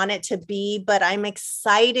I want it to be, but I'm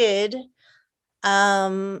excited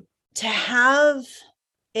to have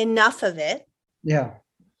enough of it. Yeah.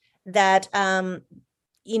 That,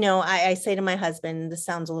 I say to my husband, this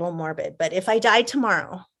sounds a little morbid, but if I die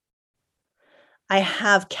tomorrow, I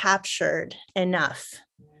have captured enough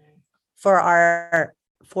for our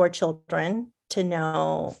 4 children to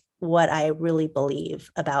know what I really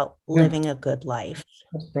believe about living a good life.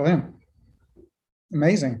 That's brilliant.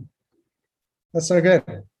 Amazing. That's so good.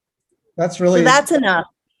 That's really, so that's enough.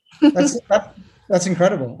 that's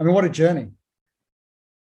incredible. I mean, what a journey,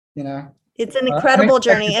 It's an incredible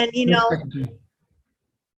journey. And,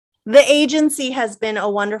 the agency has been a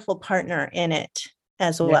wonderful partner in it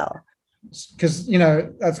as well. Because,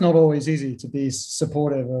 that's not always easy to be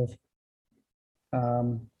supportive of,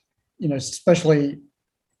 especially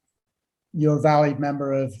you're a valued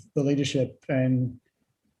member of the leadership and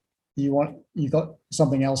you've got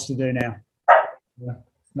something else to do now. Yeah,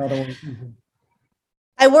 not always easy.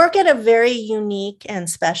 I work at a very unique and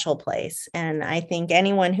special place. And I think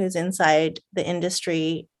anyone who's inside the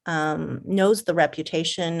industry knows the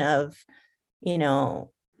reputation of,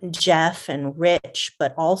 Jeff and Rich,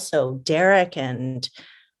 but also Derek and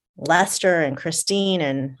Lester and Christine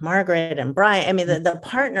and Margaret and Brian. I mean, the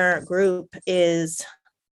partner group is,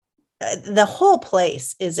 the whole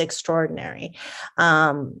place is extraordinary.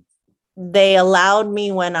 They allowed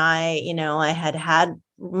me when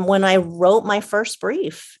when I wrote my first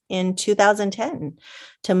brief in 2010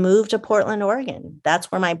 to move to Portland, Oregon.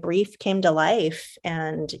 That's where my brief came to life.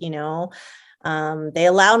 And, they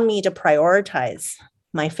allowed me to prioritize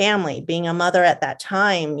my family, being a mother at that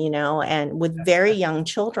time, and with very young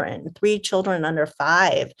children, 3 children under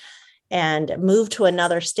 5, and moved to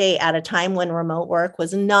another state at a time when remote work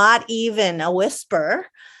was not even a whisper.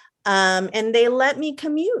 And they let me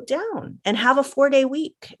commute down and have a 4-day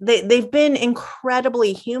week. They've been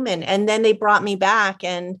incredibly human. And then they brought me back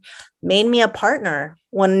and made me a partner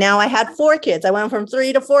when now I had 4 kids. I went from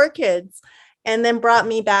 3 to 4 kids, and then brought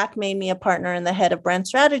me back, made me a partner and the head of brand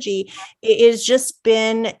strategy. It has just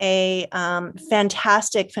been a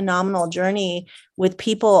fantastic, phenomenal journey with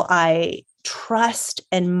people I trust,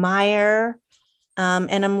 admire,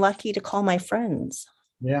 and I'm lucky to call my friends.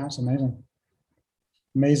 Yeah, it's amazing.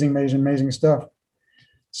 Amazing stuff.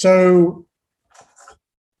 So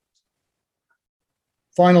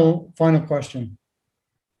final question.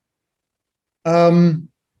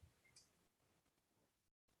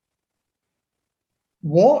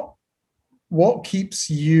 What keeps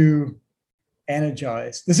you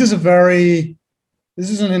energized? This is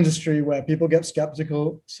an industry where people get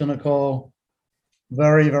skeptical, cynical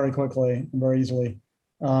very, very quickly and very easily.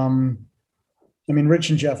 Rich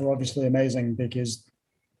and Jeff are obviously amazing because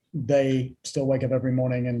they still wake up every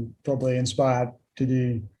morning and probably inspired to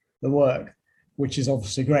do the work, which is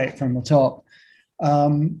obviously great from the top.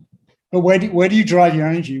 But where do you drive your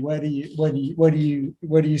energy? Where do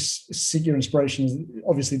you seek your inspiration?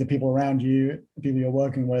 Obviously, the people around you, the people you're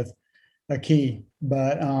working with, are key.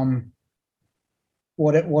 But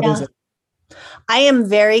what is it? I am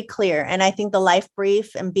very clear, and I think the life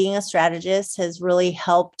brief and being a strategist has really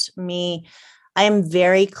helped me. I am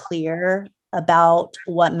very clear about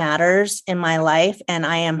what matters in my life, and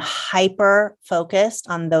I am hyper focused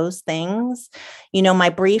on those things. My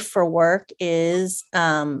brief for work is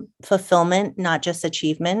fulfillment, not just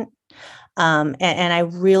achievement. And I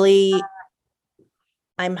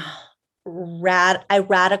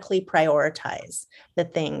radically prioritize the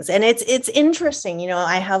things. And it's interesting.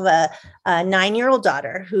 I have a 9-year-old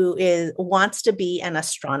daughter who wants to be an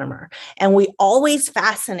astronomer. And we always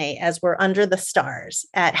fascinate as we're under the stars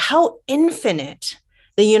at how infinite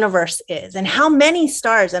the universe is and how many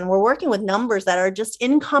stars. And we're working with numbers that are just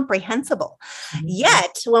incomprehensible. Mm-hmm.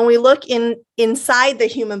 Yet when we look inside the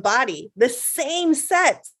human body, the same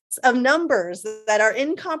sets of numbers that are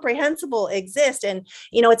incomprehensible exist. And,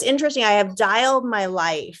 it's interesting. I have dialed my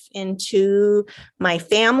life into my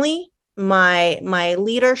family, my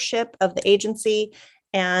leadership of the agency,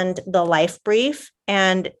 and the life brief.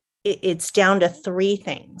 And it's down to 3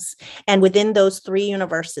 things. And within those 3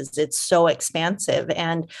 universes, it's so expansive.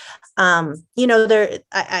 And,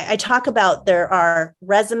 I talk about there are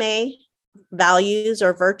resume, values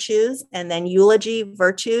or virtues, and then eulogy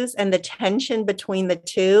virtues. And the tension between the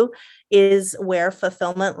two is where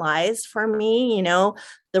fulfillment lies for me.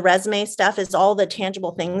 The resume stuff is all the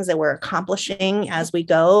tangible things that we're accomplishing as we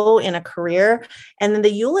go in a career. And then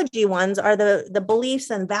the eulogy ones are the beliefs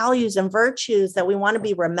and values and virtues that we want to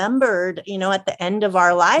be remembered, at the end of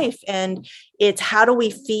our life. And it's how do we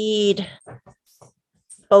feed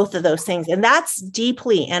both of those things? And that's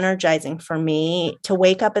deeply energizing for me to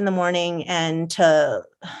wake up in the morning and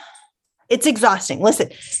it's exhausting. Listen,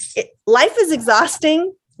 life is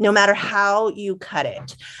exhausting no matter how you cut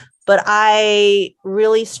it. But I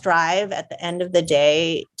really strive at the end of the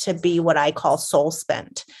day to be what I call soul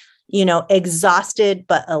spent, exhausted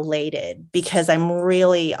but elated, because I'm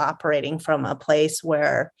really operating from a place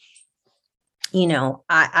where,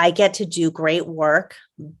 I get to do great work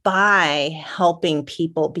by helping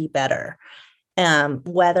people be better.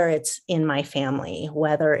 Whether it's in my family,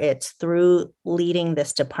 whether it's through leading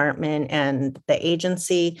this department and the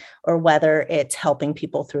agency, or whether it's helping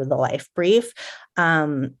people through the life brief.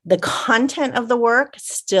 The content of the work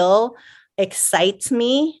still excites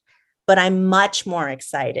me, but I'm much more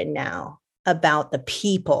excited now about the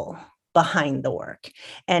people behind the work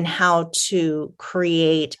and how to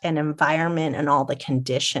create an environment and all the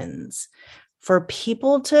conditions for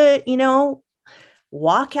people to,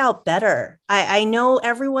 walk out better. I know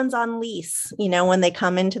everyone's on lease, when they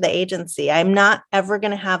come into the agency. I'm not ever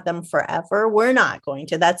going to have them forever. We're not going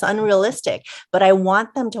to. That's unrealistic. But I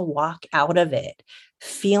want them to walk out of it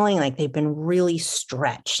feeling like they've been really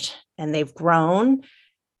stretched and they've grown,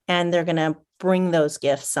 and they're going to bring those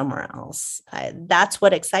gifts somewhere else. That's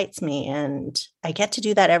what excites me. And I get to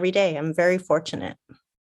do that every day. I'm very fortunate.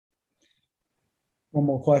 One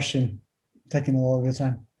more question, taking a lot of your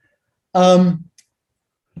time.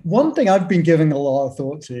 One thing I've been giving a lot of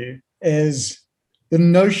thought to is the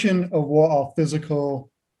notion of what our physical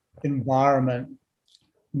environment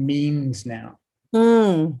means now.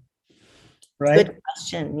 Right? Good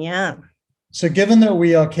question. Yeah. So given that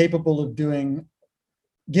we are capable of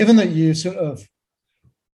given that you sort of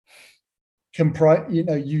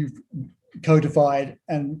you've codified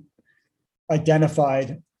and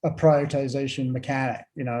identified a prioritization mechanic,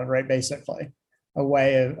 right? Basically a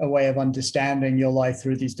way of understanding your life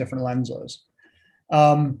through these different lenses.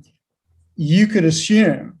 You could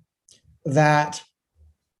assume that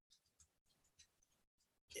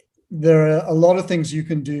there are a lot of things you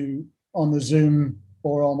can do on the Zoom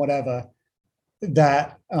or on whatever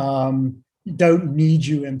that don't need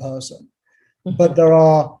you in person. But there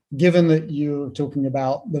are, given that you're talking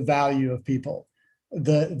about the value of people,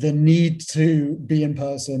 the need to be in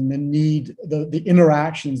person, the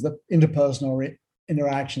interactions, the interpersonal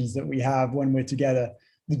interactions that we have when we're together,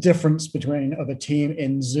 the difference between of a team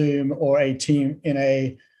in Zoom or a team in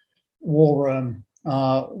a war room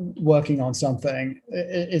working on something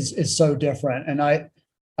is so different. And I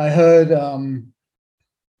heard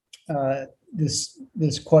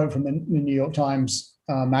this quote from the New York Times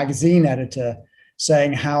magazine editor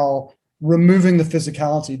saying how removing the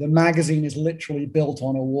physicality, the magazine is literally built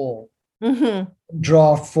on a wall,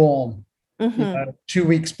 draft form, 2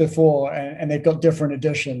 weeks before, and they've got different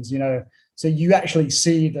editions, so you actually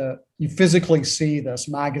you physically see this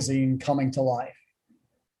magazine coming to life,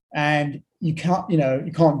 and you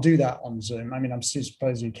can't do that on Zoom. I mean, I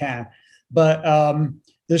suppose you can, but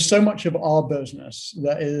there's so much of our business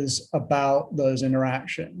that is about those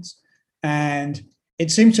interactions. And it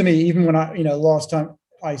seemed to me, even when last time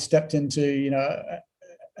I stepped into,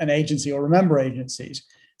 an agency or remember agencies,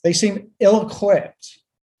 they seem ill-equipped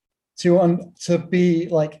to be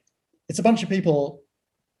like, it's a bunch of people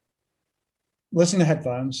listening to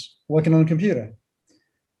headphones, working on a computer.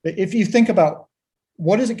 But if you think about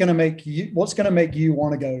what's going to make you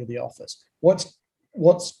want to go to the office, what's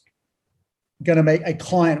going to make a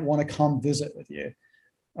client want to come visit with you,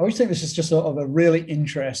 I always think this is just sort of a really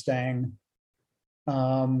interesting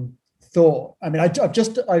thought. I mean, I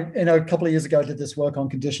a couple of years ago, I did this work on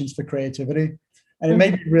conditions for creativity, and it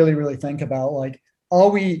made me really, really think about, like, are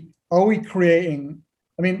we creating?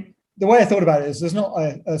 I mean, the way I thought about it is there's not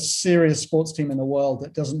a serious sports team in the world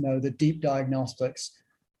that doesn't know the deep diagnostics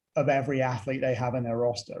of every athlete they have in their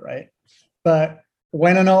roster, right? But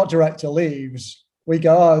when an art director leaves, we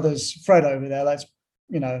go, oh, there's Fred over there. Let's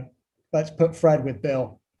put Fred with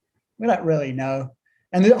Bill. We don't really know.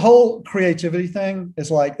 And the whole creativity thing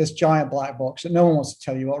is like this giant black box that no one wants to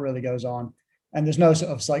tell you what really goes on. And there's no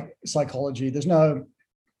sort of psychology.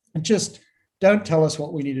 Just don't tell us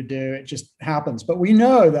what we need to do. It just happens. But we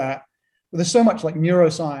know that there's so much, like,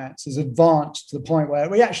 neuroscience is advanced to the point where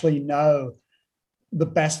we actually know the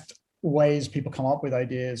best ways people come up with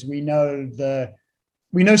ideas. We know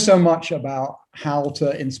so much about how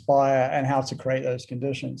to inspire and how to create those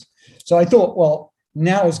conditions. So I thought, well,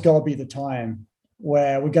 now has got to be the time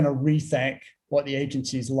where we're going to rethink what the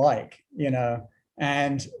agency's like,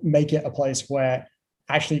 and make it a place where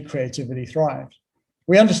actually creativity thrives.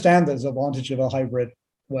 We understand there's an advantage of a hybrid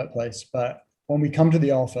workplace, but when we come to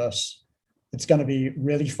the office, it's going to be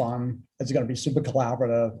really fun. It's going to be super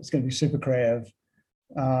collaborative. It's going to be super creative.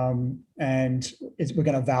 And we're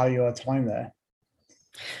going to value our time there.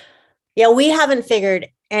 Yeah, we haven't figured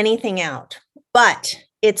anything out, but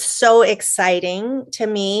it's so exciting to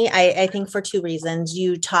me. I think for two reasons.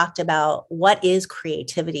 You talked about what is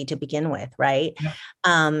creativity to begin with, right?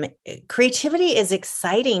 Yeah. Creativity is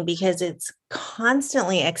exciting because it's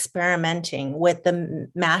constantly experimenting with the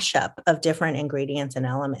mashup of different ingredients and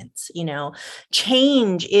elements.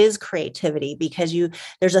 Change is creativity because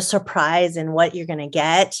there's a surprise in what you're going to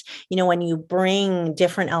get, when you bring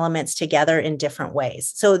different elements together in different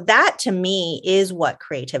ways. So that to me is what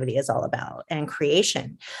creativity is all about, and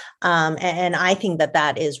creation. And I think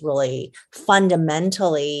that is really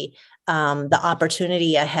fundamentally the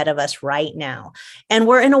opportunity ahead of us right now. And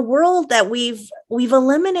we're in a world that we've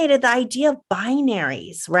eliminated the idea of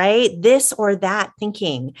binaries, right? This or that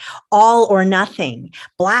thinking, all or nothing,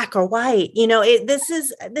 black or white. This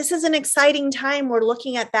is an exciting time. We're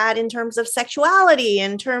looking at that in terms of sexuality,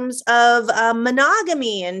 in terms of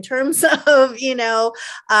monogamy, in terms of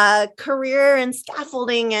career and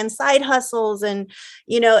scaffolding and side hustles, and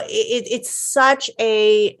it's such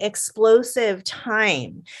a explosive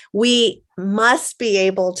time. We must be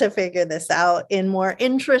able to figure this out in more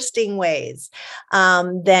interesting ways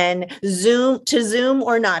than Zoom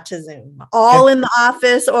or not to Zoom, all in the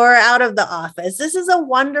office or out of the office. This is a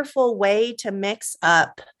wonderful way to mix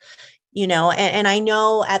up, and I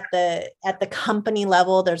know at the company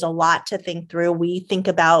level, there's a lot to think through. We think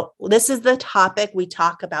about, this is the topic we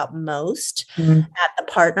talk about most at the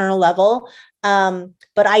partner level.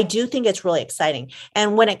 But I do think it's really exciting.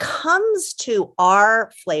 And when it comes to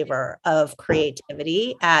our flavor of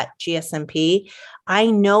creativity at GSMP,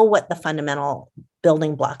 I know what the fundamental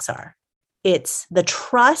building blocks are. It's the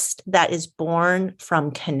trust that is born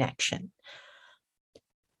from connection.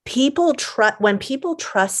 When people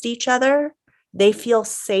trust each other, they feel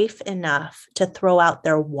safe enough to throw out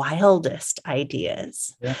their wildest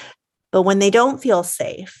ideas. Yeah. But when they don't feel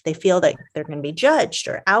safe, they feel that they're going to be judged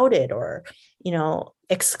or outed or,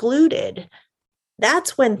 excluded.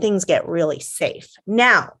 That's when things get really safe.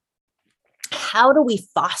 Now, how do we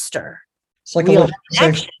foster psychological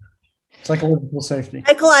safety? Psychological safety.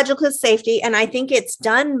 Psychological safety. And I think it's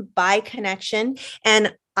done by connection.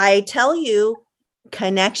 And I tell you,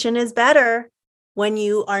 connection is better when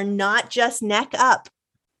you are not just neck up.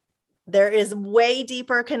 There is way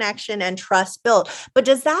deeper connection and trust built. But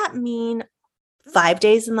does that mean 5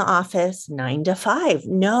 days in the office, 9 to 5?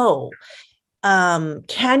 No.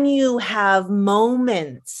 Can you have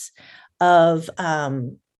moments of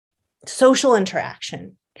social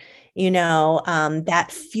interaction, that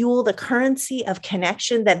fuel the currency of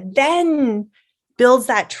connection that then builds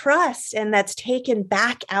that trust, and that's taken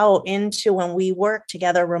back out into when we work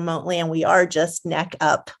together remotely and we are just neck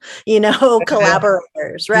up,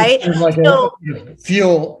 collaborators, right? Like a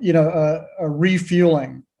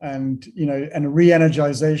refueling and a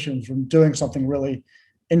re-energization from doing something really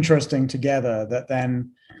interesting together that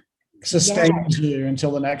then sustains you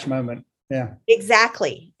until the next moment. Yeah,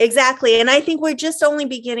 exactly. And I think we're just only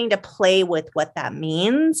beginning to play with what that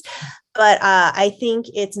means. But I think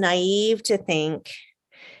it's naive to think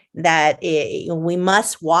that we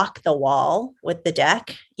must walk the wall with the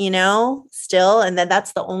deck, still. And then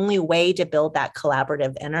that's the only way to build that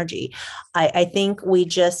collaborative energy. I think we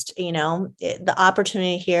just, the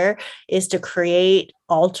opportunity here is to create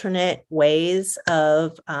alternate ways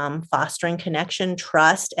of fostering connection,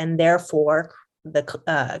 trust, and therefore the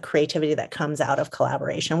creativity that comes out of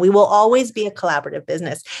collaboration. We will always be a collaborative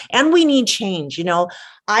business, and we need change.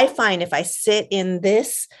 I find if I sit in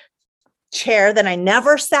this chair that I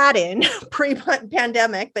never sat in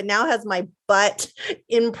pre-pandemic, but now has my butt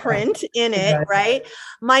imprint in it, right?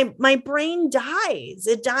 My brain dies.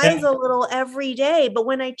 It dies a little every day. But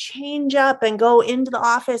when I change up and go into the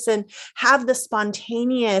office and have the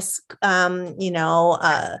spontaneous,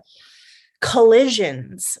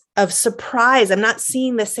 collisions of surprise, I'm not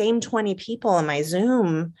seeing the same 20 people in my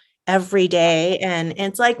Zoom every day. And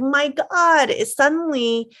it's like, my God, it's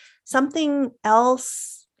suddenly something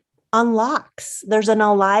else unlocks. There's an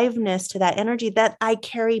aliveness to that energy that I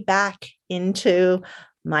carry back into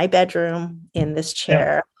my bedroom in this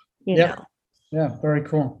chair. Yeah, very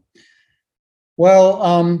cool.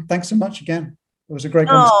 Well, thanks so much again. It was a great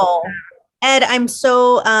conversation. Oh, Ed, I'm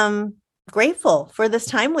so grateful for this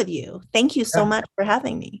time with you. Thank you so much for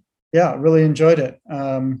having me. Yeah, really enjoyed it.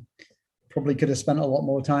 Probably could have spent a lot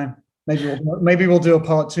more time. Maybe we'll do a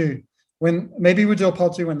part two when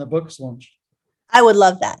the book's launched. I would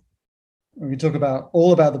love that. We talk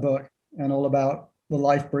all about the book and all about the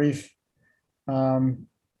life brief. And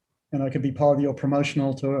I could be part of your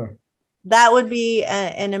promotional tour. That would be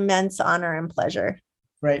an immense honor and pleasure.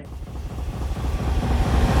 Great.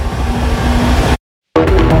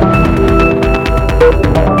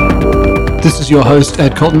 This is your host,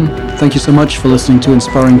 Ed Cotton. Thank you so much for listening to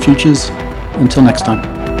Inspiring Futures. Until next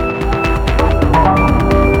time.